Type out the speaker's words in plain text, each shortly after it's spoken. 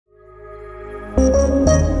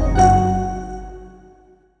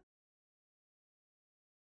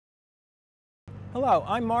Hello,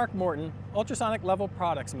 I'm Mark Morton, Ultrasonic Level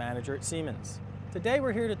Products Manager at Siemens. Today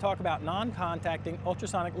we're here to talk about non-contacting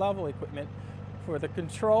ultrasonic level equipment for the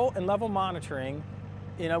control and level monitoring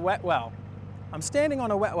in a wet well. I'm standing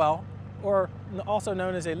on a wet well, or also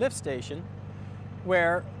known as a lift station,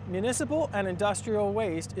 where municipal and industrial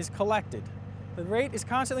waste is collected. The rate is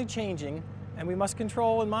constantly changing, and we must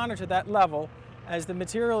control and monitor that level as the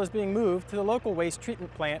material is being moved to the local waste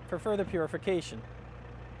treatment plant for further purification.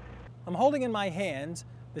 I'm holding in my hands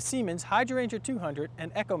the Siemens HydroRanger 200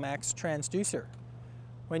 and Max Transducer.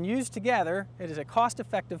 When used together, it is a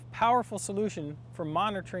cost-effective, powerful solution for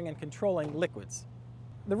monitoring and controlling liquids.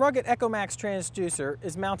 The rugged Max Transducer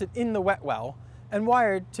is mounted in the wet well and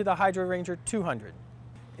wired to the HydroRanger 200.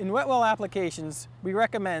 In wet well applications, we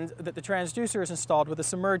recommend that the transducer is installed with a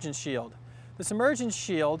Submergence Shield. The Submergence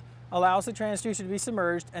Shield allows the transducer to be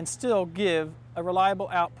submerged and still give a reliable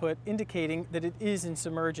output indicating that it is in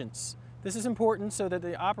submergence. This is important so that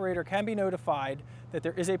the operator can be notified that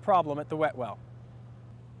there is a problem at the wet well.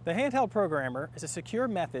 The handheld programmer is a secure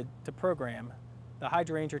method to program the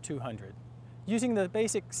HydroRanger 200. Using the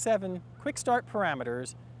basic 7 quick start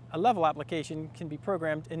parameters, a level application can be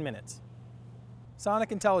programmed in minutes.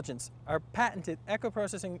 Sonic Intelligence, our patented echo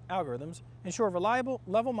processing algorithms, ensure reliable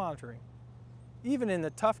level monitoring, even in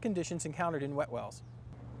the tough conditions encountered in wet wells.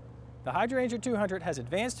 The HydroRanger 200 has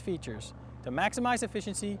advanced features to maximize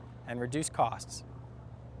efficiency and reduce costs.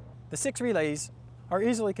 The 6 relays are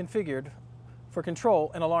easily configured for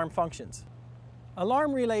control and alarm functions.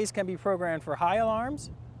 Alarm relays can be programmed for high alarms,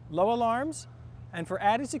 low alarms, and for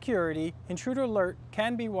added security, intruder alert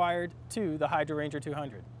can be wired to the HydroRanger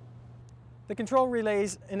 200. The control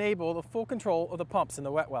relays enable the full control of the pumps in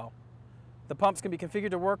the wet well. The pumps can be configured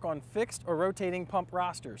to work on fixed or rotating pump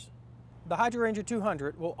rosters. The HydroRanger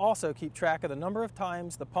 200 will also keep track of the number of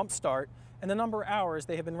times the pumps start and the number of hours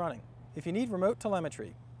they have been running. If you need remote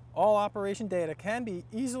telemetry, all operation data can be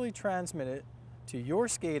easily transmitted to your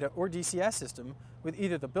SCADA or DCS system with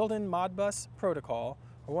either the built-in Modbus protocol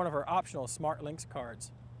or one of our optional SmartLinks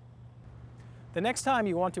cards. The next time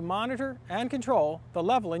you want to monitor and control the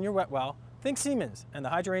level in your wet well, think Siemens and the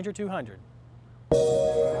HydroRanger 200.